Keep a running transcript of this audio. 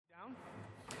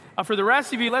For the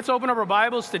rest of you, let's open up our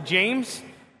Bibles to James.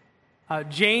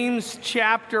 James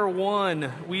chapter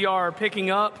 1. We are picking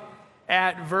up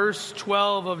at verse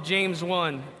 12 of James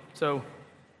 1. So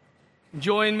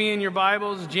join me in your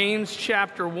Bibles, James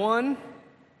chapter 1.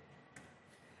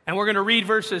 And we're going to read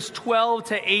verses 12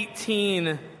 to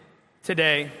 18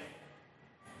 today.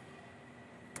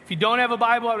 If you don't have a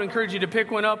Bible, I would encourage you to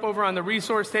pick one up over on the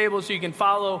resource table so you can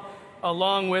follow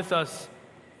along with us.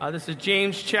 This is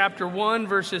James chapter 1,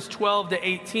 verses 12 to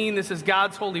 18. This is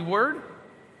God's holy word.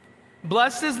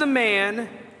 Blessed is the man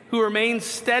who remains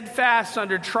steadfast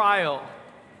under trial,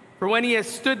 for when he has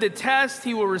stood the test,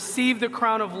 he will receive the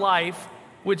crown of life,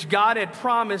 which God had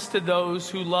promised to those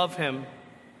who love him.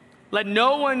 Let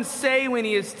no one say when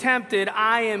he is tempted,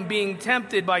 I am being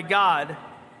tempted by God.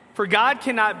 For God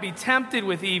cannot be tempted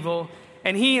with evil,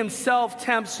 and he himself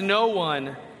tempts no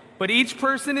one. But each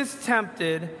person is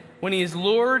tempted when he is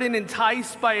lured and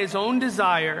enticed by his own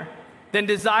desire. Then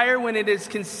desire, when it is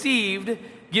conceived,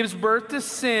 gives birth to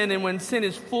sin, and when sin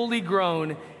is fully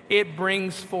grown, it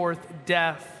brings forth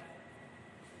death.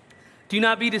 Do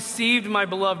not be deceived, my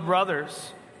beloved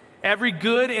brothers. Every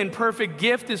good and perfect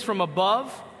gift is from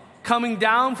above, coming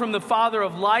down from the Father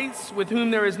of lights, with whom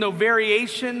there is no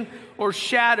variation or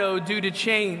shadow due to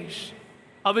change.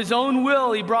 Of his own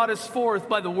will he brought us forth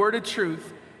by the word of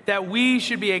truth, that we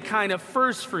should be a kind of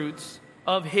firstfruits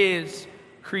of his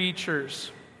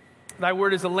creatures. Thy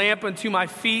word is a lamp unto my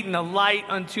feet and a light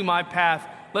unto my path.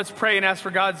 Let's pray and ask for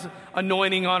God's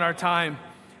anointing on our time.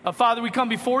 Father, we come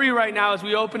before you right now as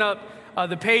we open up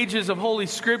the pages of Holy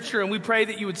Scripture, and we pray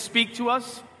that you would speak to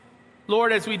us.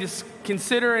 Lord, as we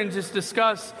consider and just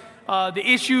discuss the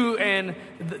issue and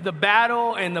the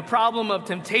battle and the problem of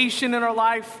temptation in our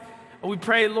life, we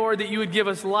pray, Lord, that you would give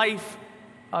us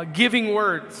life-giving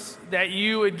words, that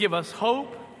you would give us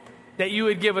hope, that you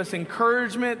would give us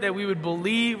encouragement, that we would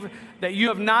believe that you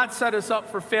have not set us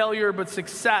up for failure but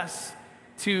success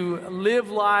to live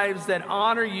lives that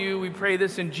honor you. We pray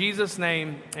this in Jesus'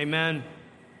 name. Amen.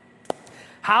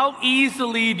 How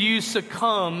easily do you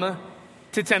succumb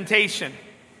to temptation?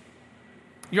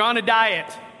 You're on a diet.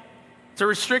 It's a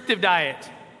restrictive diet.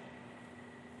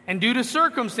 And due to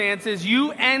circumstances,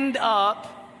 you end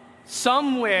up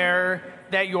somewhere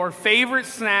that your favorite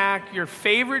snack, your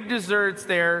favorite desserts,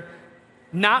 they're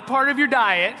not part of your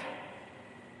diet,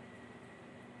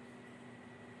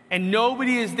 and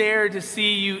nobody is there to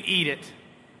see you eat it.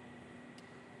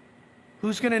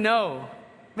 Who's going to know?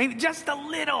 Maybe just a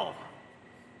little.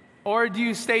 Or do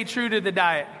you stay true to the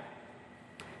diet?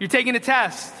 You're taking a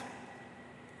test.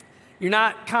 You're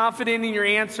not confident in your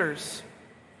answers.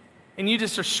 And you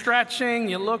just are stretching.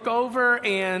 You look over,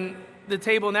 and the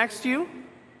table next to you,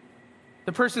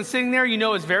 the person sitting there you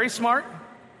know is very smart,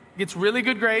 gets really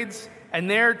good grades, and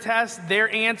their tests,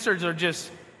 their answers are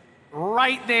just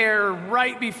right there,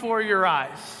 right before your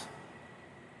eyes.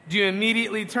 Do you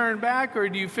immediately turn back, or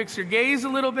do you fix your gaze a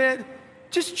little bit?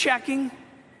 Just checking,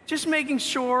 just making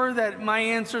sure that my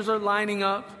answers are lining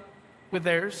up with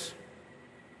theirs.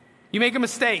 You make a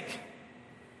mistake,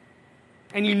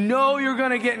 and you know you're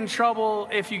going to get in trouble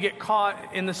if you get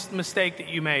caught in this mistake that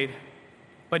you made.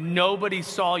 But nobody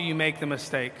saw you make the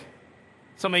mistake.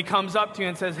 Somebody comes up to you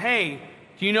and says, hey,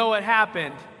 do you know what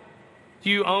happened? Do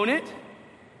you own it? Do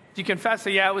you confess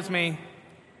that, yeah, it was me?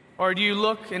 Or do you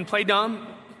look and play dumb?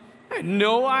 I had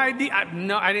no idea.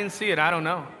 I didn't see it. I don't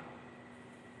know.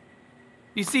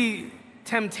 You see,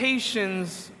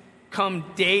 temptations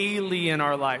come daily in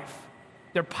our life.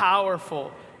 They're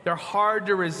powerful. They're hard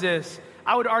to resist.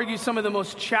 I would argue some of the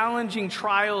most challenging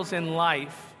trials in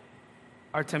life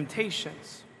are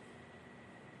temptations.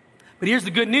 But here's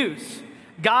the good news.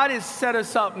 God has set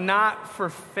us up not for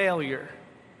failure.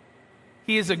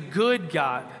 He is a good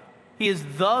God. He is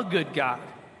the good God.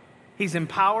 He's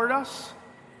empowered us.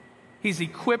 He's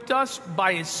equipped us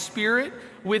by his Spirit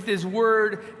with his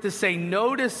word to say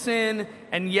no to sin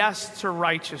and yes to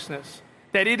righteousness.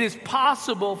 That it is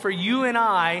possible for you and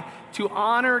I to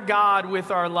honor God with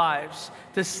our lives,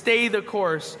 to stay the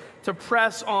course, to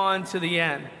press on to the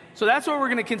end. So that's what we're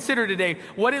going to consider today,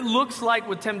 what it looks like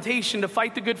with temptation to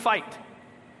fight the good fight.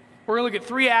 We're going to look at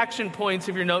 3 action points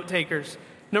if you're note takers.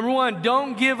 Number 1,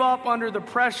 don't give up under the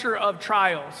pressure of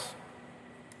trials.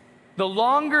 The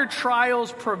longer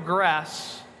trials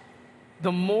progress,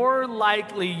 the more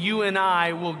likely you and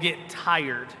I will get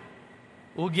tired.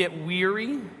 We'll get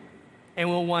weary, and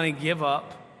we'll want to give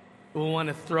up. We'll want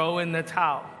to throw in the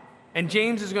towel. And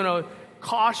James is going to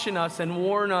caution us and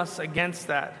warn us against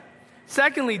that.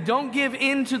 Secondly, don't give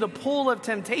in to the pull of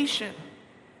temptation.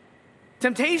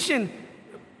 Temptation,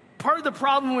 part of the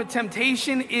problem with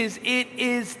temptation is it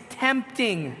is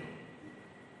tempting.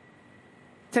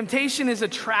 Temptation is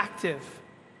attractive.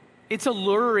 It's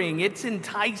alluring. It's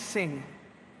enticing.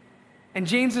 And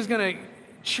James is going to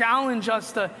challenge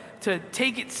us to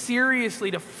take it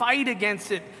seriously, to fight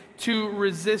against it, to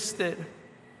resist it.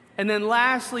 And then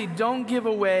lastly, don't give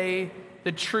away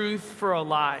the truth for a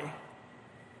lie.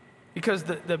 Because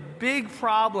the big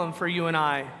problem for you and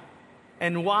I,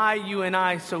 and why you and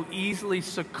I so easily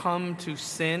succumb to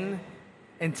sin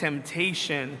and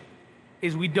temptation,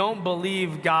 is we don't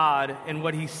believe God and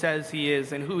what he says he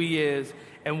is and who he is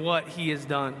and what he has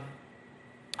done.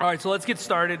 All right, so let's get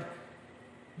started.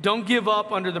 Don't give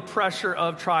up under the pressure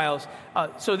of trials.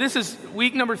 So this is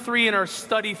week number 3 in our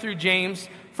study through James.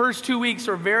 First 2 weeks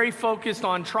are very focused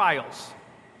on trials.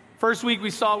 First week we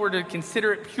saw we're to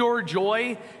consider it pure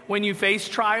joy when you face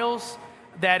trials,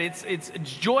 that it's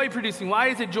joy producing. Why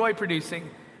is it joy producing?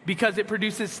 Because it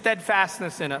produces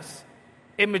steadfastness in us.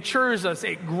 It matures us.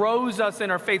 It grows us in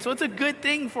our faith. So it's a good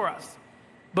thing for us.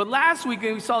 But last week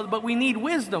we saw, but we need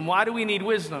wisdom. Why do we need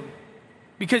wisdom?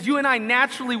 Because you and I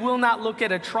naturally will not look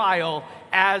at a trial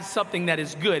as something that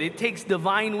is good. It takes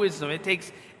divine wisdom. It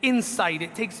takes insight.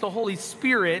 It takes the Holy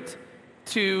Spirit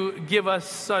to give us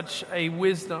such a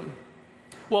wisdom.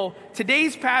 Well,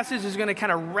 today's passage is going to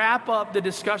kind of wrap up the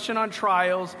discussion on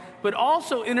trials, but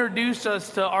also introduce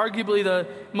us to arguably the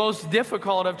most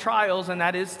difficult of trials, and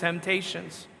that is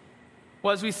temptations.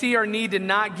 Well, as we see our need to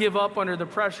not give up under the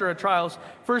pressure of trials,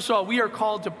 first of all, we are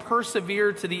called to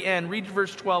persevere to the end. Read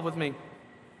verse 12 with me.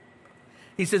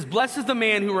 He says, "Blessed is the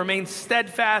man who remains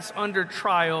steadfast under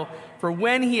trial, for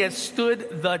when he has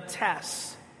stood the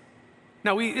test."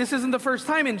 Now, this isn't the first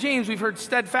time in James we've heard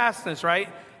steadfastness, right?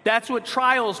 That's what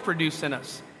trials produce in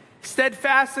us.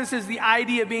 Steadfastness is the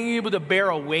idea of being able to bear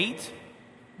a weight.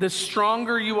 The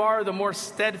stronger you are, the more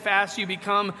steadfast you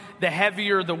become, the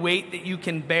heavier the weight that you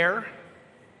can bear.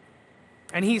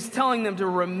 And he's telling them to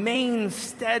remain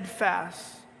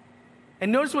steadfast.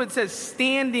 And notice what it says,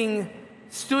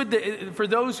 for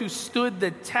those who stood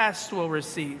the test will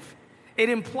receive. It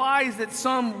implies that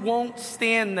some won't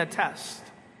stand the test.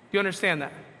 Do you understand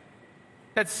that?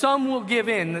 That some will give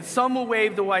in, that some will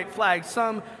wave the white flag,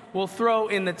 some will throw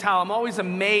in the towel. I'm always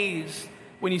amazed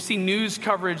when you see news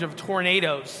coverage of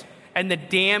tornadoes and the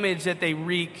damage that they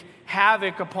wreak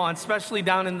havoc upon, especially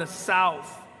down in the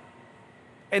South.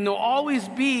 And there'll always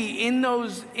be in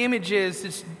those images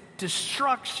this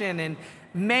destruction and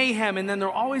mayhem, and then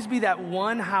there'll always be that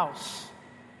one house,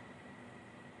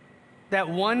 that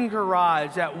one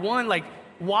garage, that one,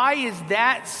 why is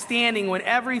that standing when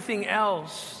everything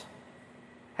else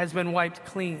has been wiped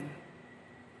clean?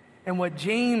 And what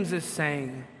James is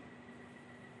saying,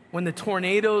 when the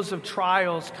tornadoes of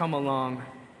trials come along,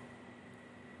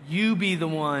 you be the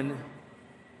one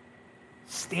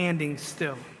standing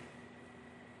still.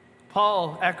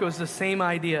 Paul echoes the same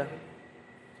idea.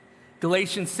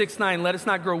 Galatians 6:9, "Let us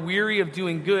not grow weary of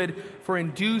doing good, for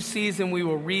in due season we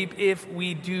will reap if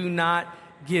we do not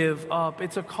give up."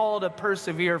 It's a call to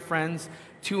persevere, friends,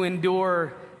 to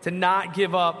endure, to not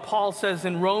give up. Paul says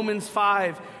in Romans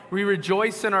 5, "We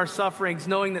rejoice in our sufferings,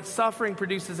 knowing that suffering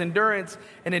produces endurance,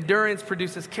 and endurance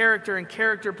produces character, and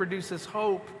character produces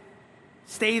hope."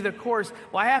 Stay the course.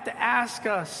 Well, I have to ask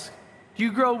us, do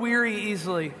you grow weary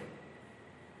easily?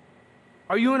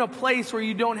 Are you in a place where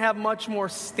you don't have much more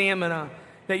stamina,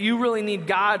 that you really need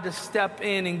God to step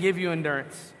in and give you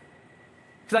endurance?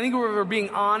 Because I think if we're being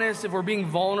honest, if we're being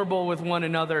vulnerable with one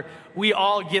another, we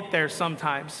all get there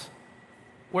sometimes,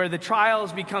 where the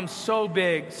trials become so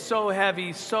big, so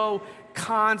heavy, so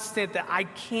constant that I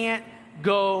can't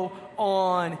go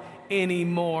on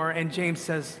anymore. And James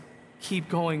says, keep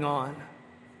going on.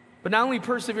 But not only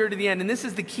persevere to the end, and this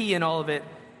is the key in all of it,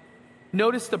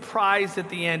 notice the prize at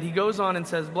the end. He goes on and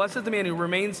says, "Blessed is the man who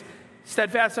remains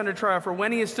steadfast under trial, for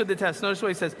when he has stood the test," notice what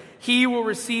he says, "he will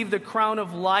receive the crown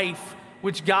of life,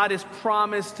 which God has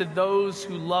promised to those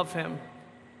who love him."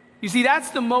 You see, that's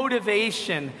the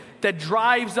motivation that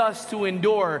drives us to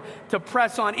endure, to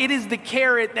press on. It is the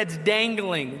carrot that's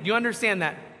dangling. Do you understand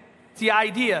that? It's the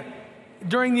idea.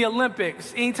 During the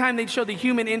Olympics, anytime they show the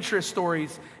human interest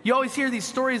stories, you always hear these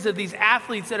stories of these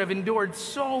athletes that have endured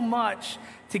so much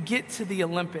to get to the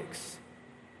Olympics.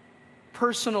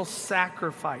 Personal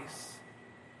sacrifice,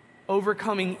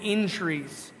 overcoming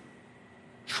injuries,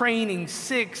 training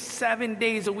 6-7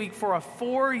 days a week for a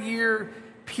 4-year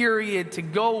period to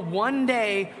go one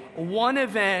day, one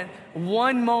event,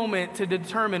 one moment to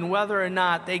determine whether or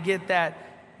not they get that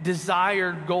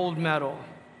desired gold medal.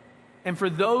 And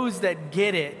for those that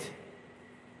get it,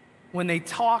 when they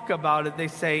talk about it, they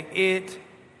say, it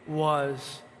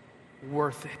was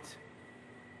worth it.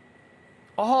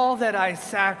 All that I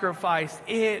sacrificed,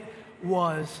 it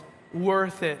was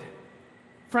worth it.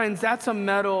 Friends, that's a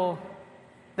medal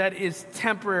that is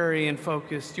temporary in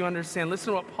focus. Do you understand? Listen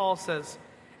to what Paul says.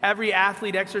 Every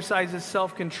athlete exercises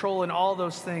self-control in all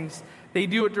those things. They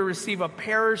do it to receive a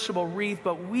perishable wreath,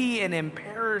 but we an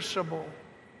imperishable.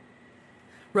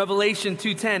 Revelation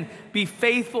 2:10, be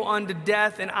faithful unto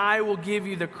death, and I will give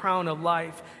you the crown of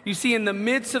life. You see, in the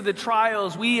midst of the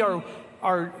trials, we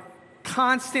are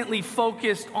constantly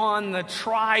focused on the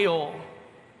trial.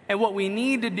 And what we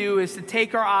need to do is to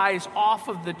take our eyes off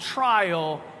of the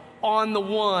trial on the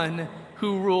one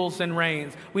who rules and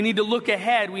reigns. We need to look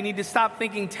ahead. We need to stop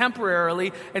thinking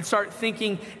temporarily and start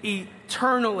thinking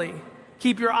eternally.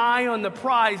 Keep your eye on the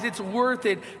prize. It's worth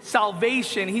it.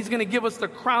 Salvation. He's going to give us the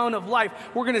crown of life.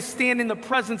 We're going to stand in the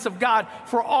presence of God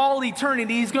for all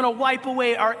eternity. He's going to wipe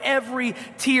away our every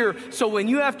tear. So when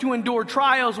you have to endure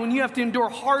trials, when you have to endure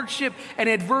hardship and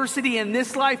adversity in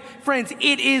this life, friends,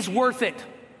 it is worth it.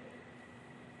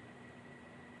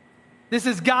 This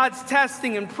is God's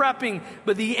testing and prepping,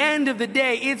 but at the end of the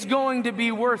day, it's going to be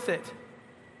worth it.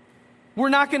 We're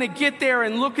not going to get there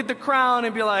and look at the crown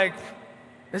and be like,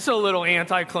 this is a little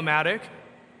anticlimactic.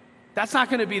 That's not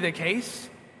going to be the case.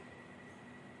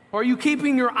 Or are you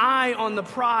keeping your eye on the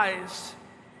prize?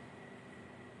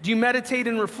 Do you meditate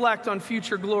and reflect on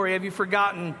future glory? Have you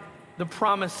forgotten the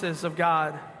promises of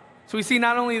God? So we see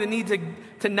not only the need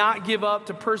to not give up,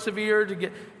 to persevere,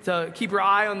 to keep your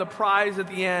eye on the prize at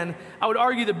the end. I would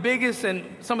argue the biggest and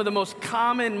some of the most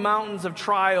common mountains of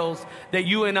trials that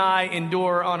you and I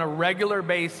endure on a regular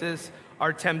basis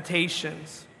are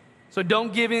temptations. So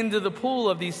don't give in to the pull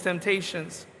of these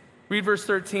temptations. Read verse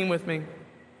 13 with me.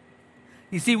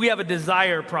 You see, we have a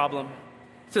desire problem.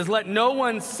 It says, let no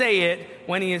one say it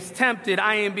when he is tempted,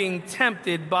 I am being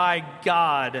tempted by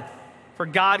God. For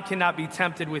God cannot be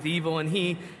tempted with evil, and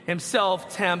he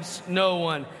himself tempts no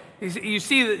one. You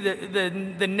see,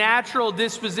 the natural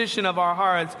disposition of our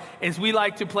hearts is we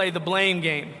like to play the blame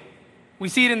game. We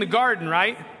see it in the garden,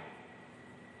 right?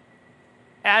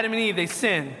 Adam and Eve, they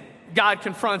sin. God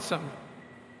confronts them.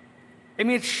 I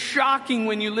mean, it's shocking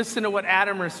when you listen to what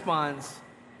Adam responds.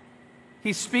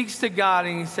 He speaks to God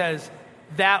and he says,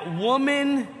 that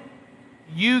woman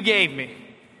you gave me.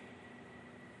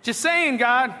 Just saying,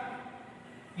 God,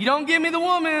 you don't give me the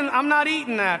woman, I'm not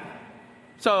eating that.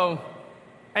 So,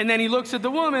 and then he looks at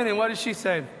the woman and what does she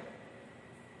say?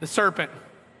 The serpent.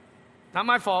 Not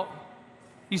my fault.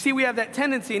 You see, we have that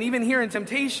tendency, and even here in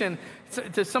temptation,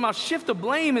 to somehow shift the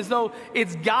blame as though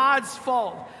it's God's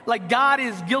fault. Like God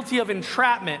is guilty of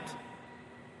entrapment.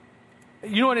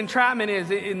 You know what entrapment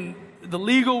is? In the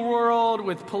legal world,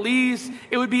 with police,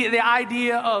 it would be the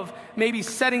idea of maybe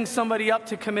setting somebody up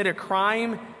to commit a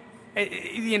crime.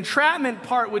 The entrapment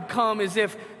part would come as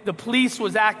if the police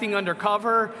was acting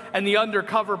undercover, and the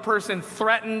undercover person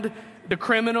threatened the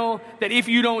criminal that if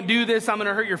you don't do this, I'm going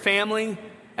to hurt your family.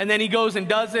 And then he goes and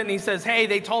does it, and he says, hey,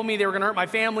 they told me they were going to hurt my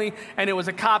family, and it was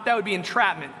a cop. That would be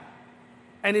entrapment.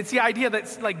 And it's the idea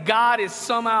that like God is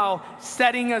somehow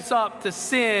setting us up to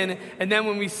sin, and then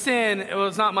when we sin, it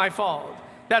was not my fault.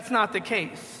 That's not the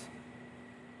case.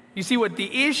 You see, what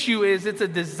the issue is, it's a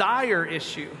desire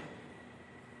issue.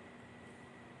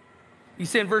 You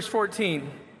see in verse 14,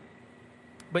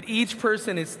 but each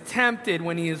person is tempted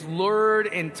when he is lured,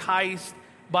 enticed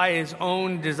by his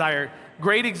own desire.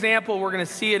 Great example, we're going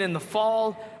to see it in the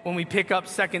fall when we pick up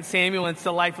 2 Samuel, and it's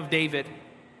the life of David.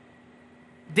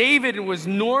 David was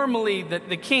normally,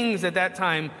 the kings at that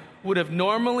time would have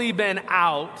normally been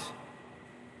out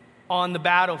on the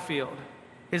battlefield.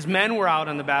 His men were out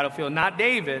on the battlefield, not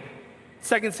David.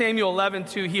 2 Samuel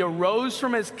 11:2, he arose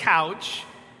from his couch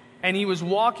and he was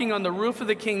walking on the roof of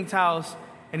the king's house.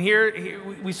 And here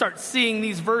we start seeing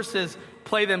these verses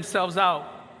play themselves out.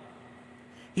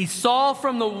 He saw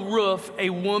from the roof a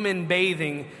woman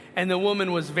bathing, and the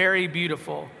woman was very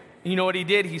beautiful. You know what he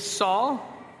did? He saw,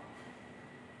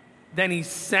 then he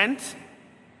sent,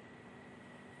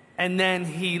 and then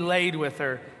he laid with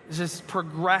her. It's this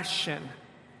progression.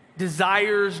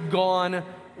 Desires gone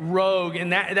rogue,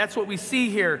 and that's what we see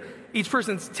here. Each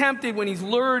person's tempted when he's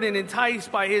lured and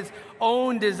enticed by his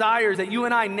own desires, that you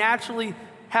and I naturally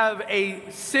have a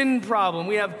sin problem.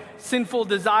 We have sinful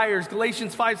desires.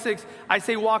 Galatians 5:6, I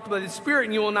say walk by the Spirit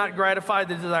and you will not gratify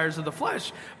the desires of the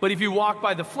flesh. But if you walk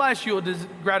by the flesh, you will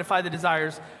gratify the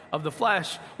desires of the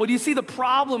flesh. Well, do you see the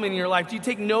problem in your life? Do you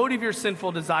take note of your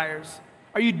sinful desires?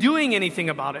 Are you doing anything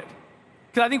about it?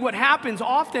 Because I think what happens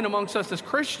often amongst us as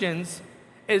Christians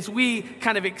is we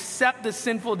kind of accept the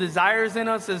sinful desires in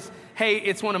us as, hey,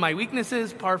 it's one of my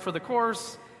weaknesses, par for the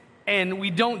course, and we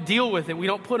don't deal with it. We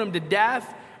don't put them to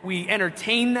death. we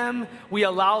entertain them, we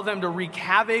allow them to wreak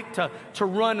havoc, to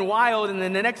run wild, and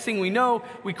then the next thing we know,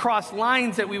 we cross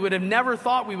lines that we would have never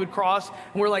thought we would cross,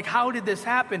 and we're like, how did this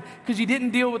happen? Because you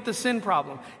didn't deal with the sin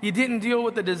problem. You didn't deal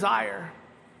with the desire.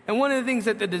 And one of the things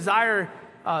that the desire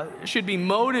should be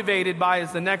motivated by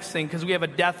is the next thing, because we have a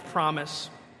death promise.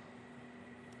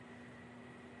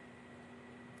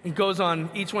 He goes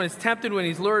on, each one is tempted when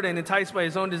he's lured and enticed by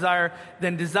his own desire.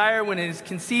 Then desire, when it is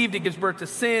conceived, it gives birth to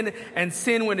sin. And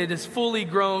sin, when it is fully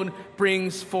grown,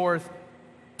 brings forth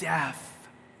death.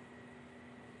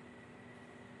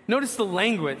 Notice the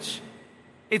language.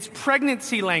 It's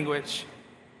pregnancy language.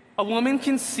 A woman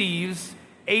conceives,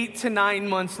 8 to 9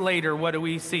 months later, what do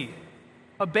we see?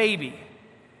 A baby.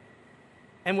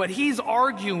 And what he's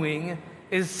arguing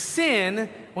is sin,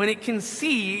 when it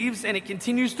conceives and it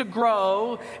continues to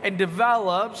grow and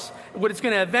develops, what it's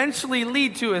going to eventually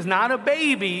lead to is not a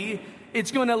baby,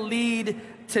 it's going to lead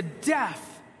to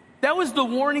death. That was the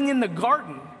warning in the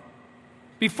garden.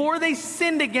 Before they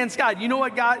sinned against God, you know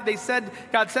what God said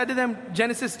to them?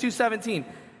 Genesis 2:17.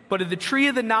 But of the tree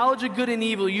of the knowledge of good and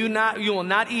evil, you will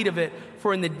not eat of it,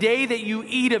 for in the day that you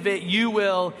eat of it, you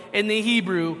will, in the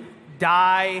Hebrew,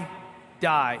 die.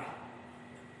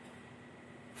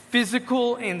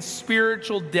 Physical and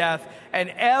spiritual death, and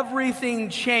everything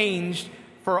changed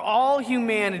for all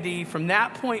humanity from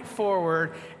that point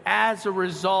forward as a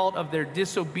result of their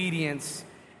disobedience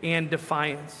and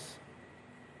defiance.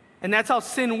 And that's how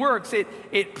sin works.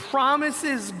 It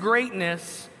promises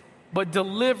greatness, but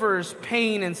delivers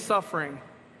pain and suffering.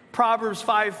 Proverbs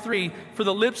 5:3, for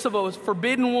the lips of a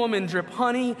forbidden woman drip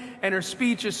honey, and her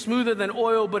speech is smoother than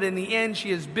oil, but in the end she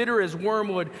is bitter as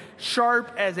wormwood,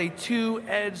 sharp as a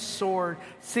two-edged sword.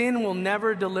 Sin will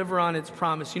never deliver on its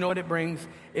promise. You know what it brings?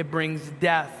 It brings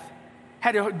death.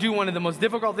 Had to do one of the most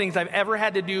difficult things I've ever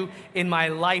had to do in my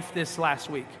life this last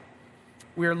week.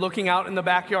 We were looking out in the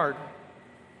backyard,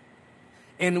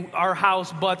 and our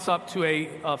house butts up to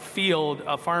a field,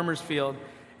 a farmer's field.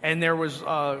 And there was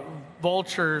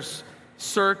vultures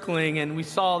circling, and we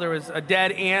saw there was a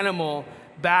dead animal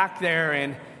back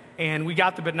there, and we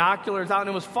got the binoculars out, and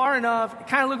it was far enough. It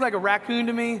kind of looked like a raccoon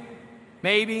to me,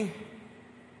 maybe.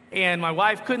 And my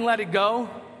wife couldn't let it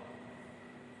go.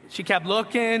 She kept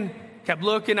looking.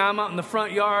 I'm out in the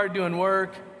front yard doing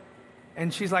work,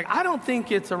 and she's like, I don't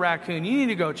think it's a raccoon. You need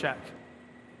to go check.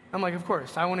 I'm like, of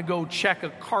course. I want to go check a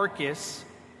carcass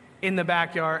in the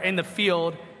backyard, in the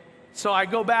field. So I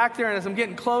go back there, and as I'm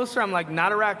getting closer, I'm like,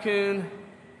 not a raccoon.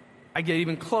 I get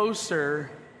even closer,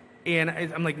 and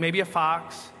I'm like, maybe a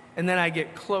fox. And then I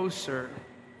get closer,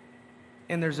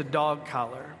 and there's a dog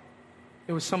collar.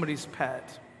 It was somebody's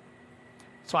pet.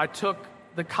 So I took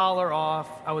the collar off.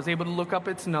 I was able to look up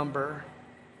its number.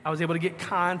 I was able to get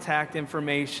contact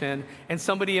information. And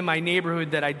somebody in my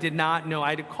neighborhood that I did not know,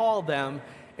 I had to call them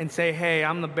and say, hey,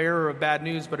 I'm the bearer of bad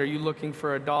news, but are you looking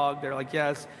for a dog? They're like,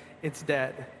 yes, it's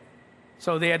dead.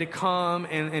 So they had to come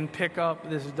and pick up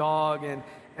this dog, and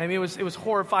I mean, it was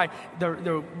horrifying.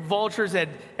 The vultures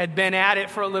had been at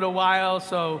it for a little while,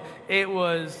 so it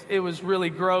was really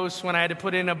gross when I had to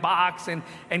put it in a box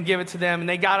and give it to them. And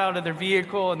they got out of their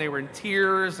vehicle, and they were in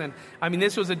tears. And I mean,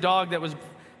 this was a dog that was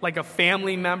like a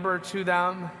family member to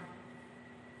them.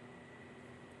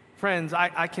 Friends,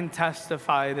 I can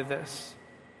testify to this.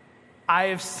 I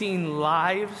have seen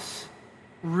lives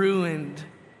ruined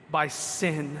by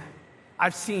sin.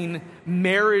 I've seen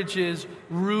marriages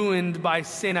ruined by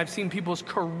sin. I've seen people's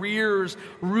careers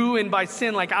ruined by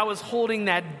sin. Like I was holding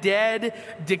that dead,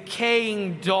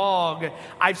 decaying dog.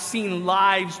 I've seen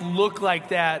lives look like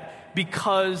that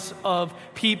because of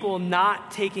people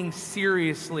not taking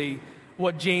seriously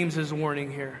what James is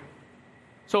warning here.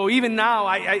 So even now,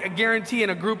 I guarantee in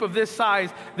a group of this size,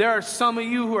 there are some of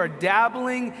you who are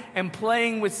dabbling and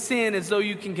playing with sin as though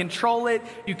you can control it,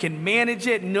 you can manage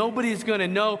it, nobody's going to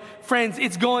know. Friends,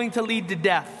 it's going to lead to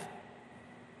death.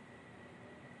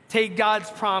 Take God's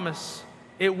promise.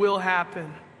 It will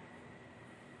happen.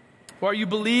 Or are you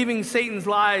believing Satan's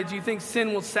lies? Do you think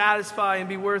sin will satisfy and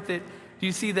be worth it? Do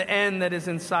you see the end that is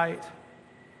in sight?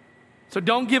 So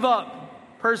don't give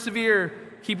up. Persevere.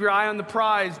 Keep your eye on the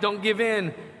prize. Don't give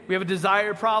in. We have a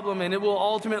desire problem, and it will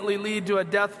ultimately lead to a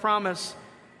death promise.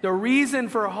 The reason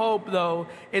for hope, though,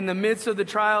 in the midst of the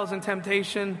trials and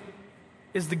temptation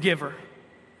is the giver.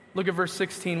 Look at verse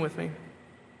 16 with me.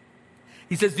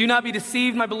 He says, "Do not be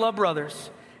deceived, my beloved brothers.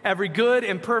 Every good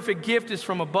and perfect gift is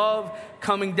from above,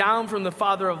 coming down from the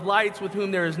Father of lights, with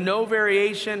whom there is no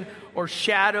variation or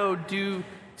shadow due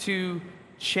to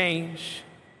change."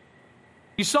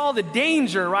 You saw the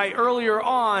danger, right? Earlier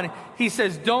on, he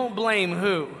says, don't blame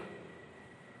who?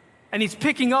 And he's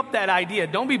picking up that idea.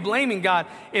 Don't be blaming God.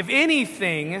 If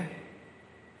anything,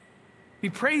 be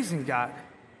praising God.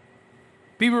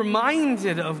 Be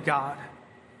reminded of God.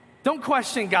 Don't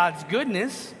question God's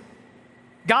goodness.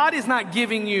 God is not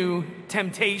giving you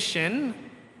temptation.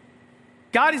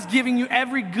 God is giving you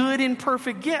every good and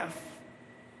perfect gift.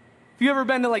 Have you ever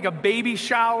been to like a baby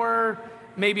shower,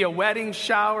 maybe a wedding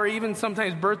shower, even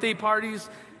sometimes birthday parties?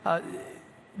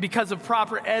 Because of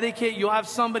proper etiquette, you'll have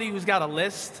somebody who's got a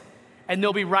list, and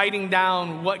they'll be writing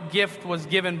down what gift was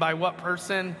given by what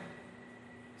person.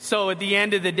 So at the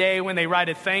end of the day, when they write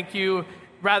a thank you,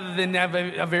 rather than have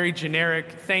a very generic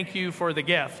thank you for the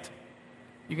gift,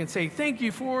 you can say, thank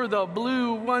you for the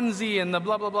blue onesie and the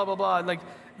blah, blah, blah, blah, blah, like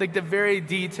the very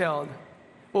detailed.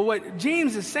 Well, what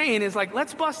James is saying is like,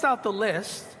 let's bust out the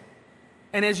list.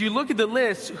 And as you look at the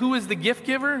list, who is the gift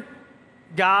giver?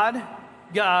 God,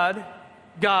 God,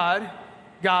 God,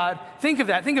 God. Think of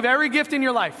that. Think of every gift in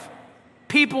your life,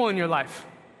 people in your life,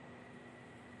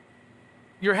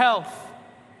 your health,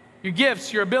 your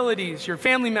gifts, your abilities, your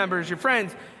family members, your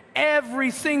friends,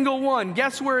 every single one.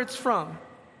 Guess where it's from?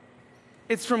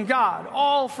 It's from God,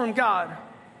 all from God.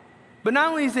 But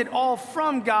not only is it all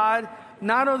from God,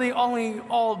 not are they only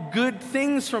all good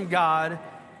things from God,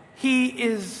 He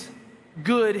is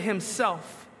good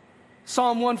Himself.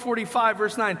 Psalm 145,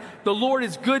 verse 9, the Lord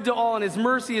is good to all, and His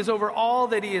mercy is over all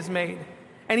that He has made.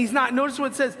 And He's not, notice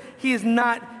what it says, He is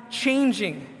not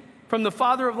changing. From the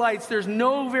Father of lights, there's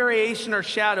no variation or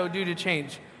shadow due to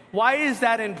change. Why is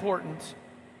that important?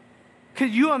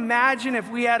 Could you imagine if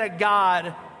we had a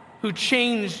God who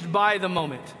changed by the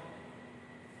moment?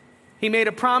 He made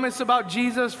a promise about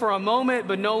Jesus for a moment,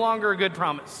 but no longer a good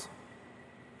promise.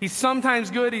 He's sometimes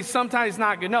good, He's sometimes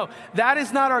not good. No, that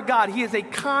is not our God. He is a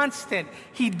constant.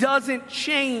 He doesn't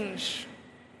change.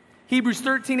 Hebrews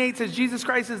 13:8 says Jesus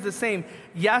Christ is the same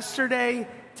yesterday,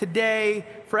 today,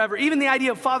 forever. Even the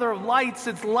idea of Father of lights,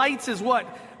 it's lights is what?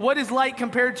 What is light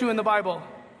compared to in the Bible?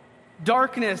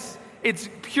 Darkness. It's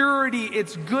purity,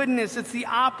 it's goodness, it's the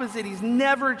opposite. He's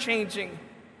never changing.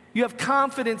 You have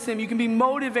confidence in Him. You can be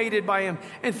motivated by Him.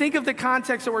 And think of the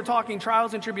context that we're talking,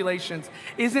 trials and tribulations.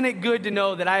 Isn't it good to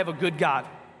know that I have a good God?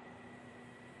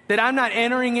 That I'm not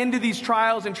entering into these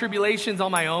trials and tribulations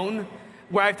on my own,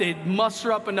 where I have to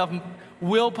muster up enough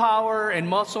willpower and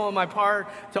muscle on my part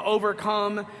to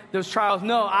overcome those trials.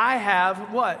 No, I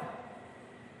have what?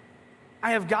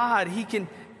 I have God. He can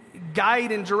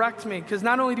guide and direct me. Because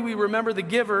not only do we remember the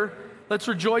giver, let's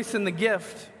rejoice in the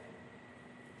gift.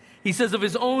 He says, of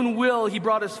His own will, He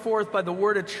brought us forth by the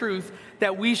word of truth,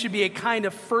 that we should be a kind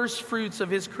of first fruits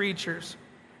of His creatures.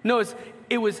 Notice,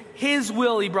 it was His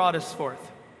will He brought us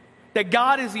forth. That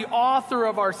God is the author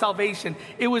of our salvation.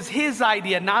 It was His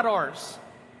idea, not ours.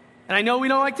 And I know we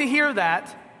don't like to hear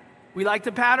that. We like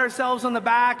to pat ourselves on the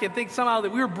back and think somehow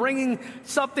that we were bringing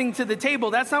something to the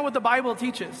table. That's not what the Bible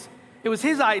teaches. It was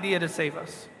His idea to save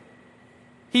us.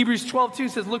 Hebrews 12:2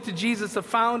 says, look to Jesus, the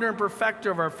founder and perfecter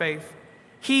of our faith.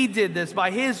 He did this by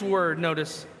His word,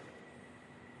 notice,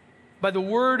 by the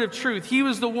word of truth. He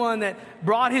was the one that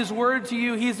brought His word to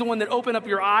you. He's the one that opened up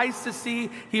your eyes to see.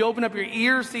 He opened up your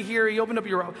ears to hear. He opened up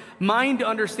your mind to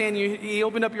understand you. He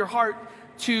opened up your heart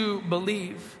to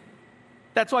believe.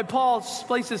 That's why Paul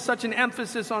places such an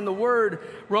emphasis on the word.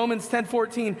 Romans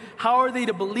 10:14, how are they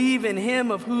to believe in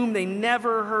Him of whom they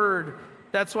never heard?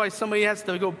 That's why somebody has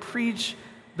to go preach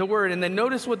the word. And then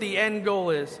notice what the end goal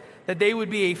is, that they would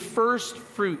be a first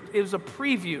fruit. It was a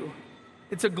preview.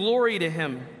 It's a glory to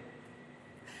Him.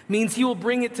 Means He will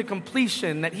bring it to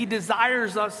completion, that He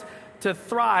desires us to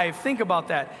thrive. Think about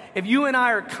that. If you and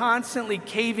I are constantly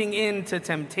caving into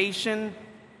temptation,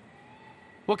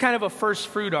 what kind of a first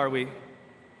fruit are we?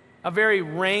 A very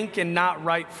rank and not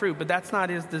ripe fruit, but that's not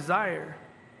His desire.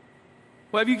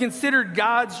 Well, have you considered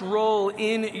God's role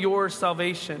in your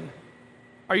salvation?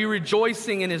 Are you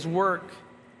rejoicing in His work?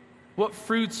 What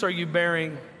fruits are you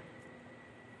bearing?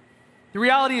 The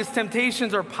reality is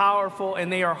temptations are powerful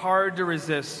and they are hard to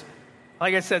resist.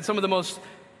 Like I said, some of the most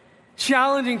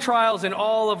challenging trials in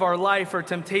all of our life are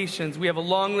temptations. We have a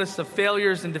long list of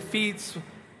failures and defeats.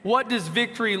 What does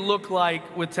victory look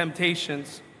like with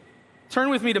temptations? Turn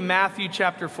with me to Matthew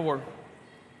chapter 4.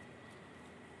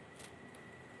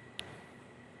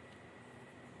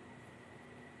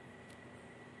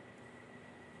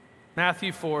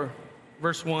 Matthew 4,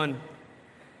 verse 1.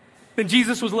 Then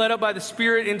Jesus was led up by the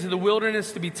Spirit into the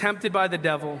wilderness to be tempted by the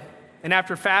devil. And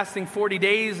after fasting 40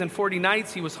 days and 40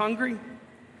 nights, He was hungry.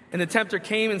 And the tempter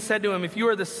came and said to Him, if you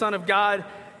are the Son of God,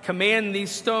 command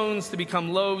these stones to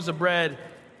become loaves of bread.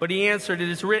 But He answered, it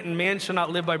is written, man shall not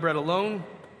live by bread alone,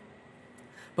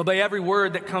 but by every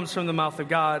word that comes from the mouth of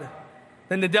God.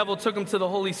 Then the devil took him to the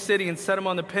holy city and set him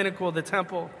on the pinnacle of the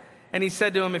temple. And he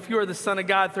said to him, if you are the Son of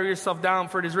God, throw yourself down,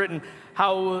 for it is written,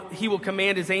 how he will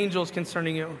command his angels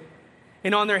concerning you.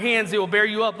 And on their hands they will bear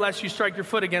you up, lest you strike your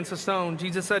foot against a stone.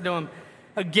 Jesus said to him,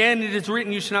 again it is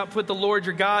written, you shall not put the Lord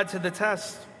your God to the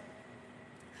test.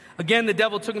 Again the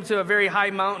devil took him to a very high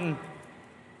mountain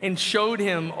and showed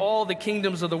him all the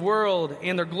kingdoms of the world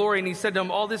and their glory. And he said to him,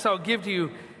 all this I will give to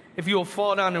you if you will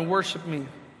fall down and worship me.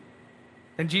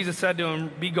 And Jesus said to him,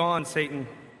 be gone, Satan,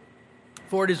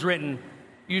 for it is written,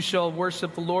 you shall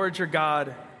worship the Lord your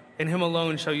God, and him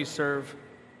alone shall you serve.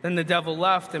 Then the devil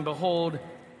left, and behold,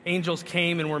 angels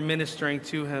came and were ministering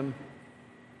to him.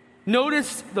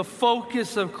 Notice the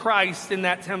focus of Christ in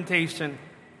that temptation.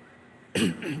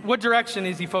 What direction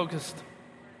is he focused?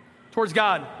 Towards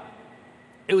God.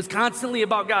 It was constantly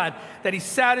about God, that he's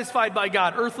satisfied by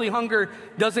God. Earthly hunger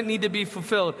doesn't need to be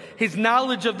fulfilled. His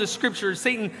knowledge of the scriptures,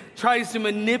 Satan tries to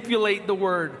manipulate the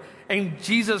word, and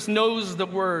Jesus knows the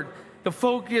word. The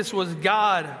focus was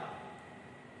God.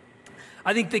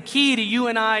 I think the key to you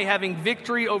and I having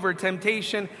victory over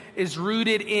temptation is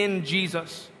rooted in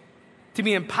Jesus. To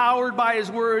be empowered by his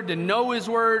word, to know his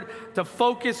word, to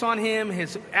focus on him,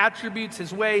 his attributes,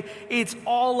 his way. It's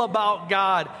all about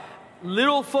God.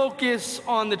 Little focus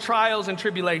on the trials and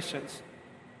tribulations.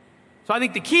 So I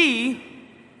think the key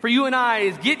for you and I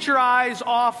is get your eyes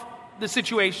off the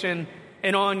situation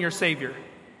and on your Savior.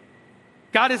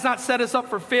 God has not set us up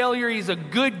for failure. He's a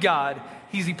good God.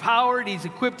 He's empowered. He's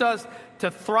equipped us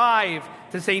to thrive,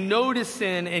 to say no to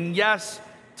sin and yes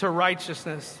to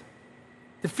righteousness.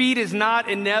 Defeat is not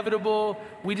inevitable.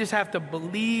 We just have to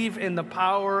believe in the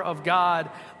power of God.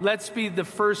 Let's be the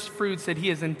first fruits that he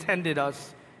has intended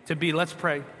us to be. Let's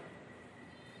pray.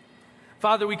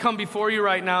 Father, we come before you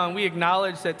right now and we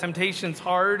acknowledge that temptation's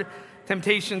hard.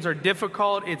 Temptations are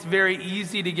difficult. It's very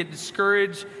easy to get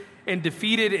discouraged and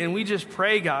defeated. And we just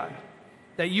pray, God,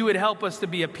 that you would help us to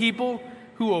be a people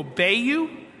who obey you,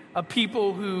 a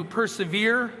people who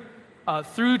persevere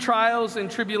through trials and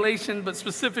tribulation, but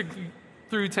specifically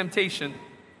through temptation.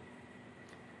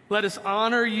 Let us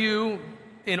honor you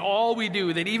in all we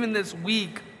do, that even this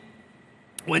week,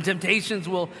 when temptations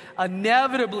will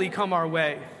inevitably come our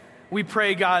way, we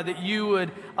pray, God, that you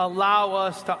would allow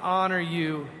us to honor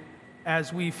you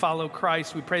as we follow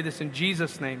Christ. We pray this in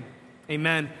Jesus' name.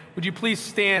 Amen. Would you please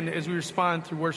stand as we respond through worship?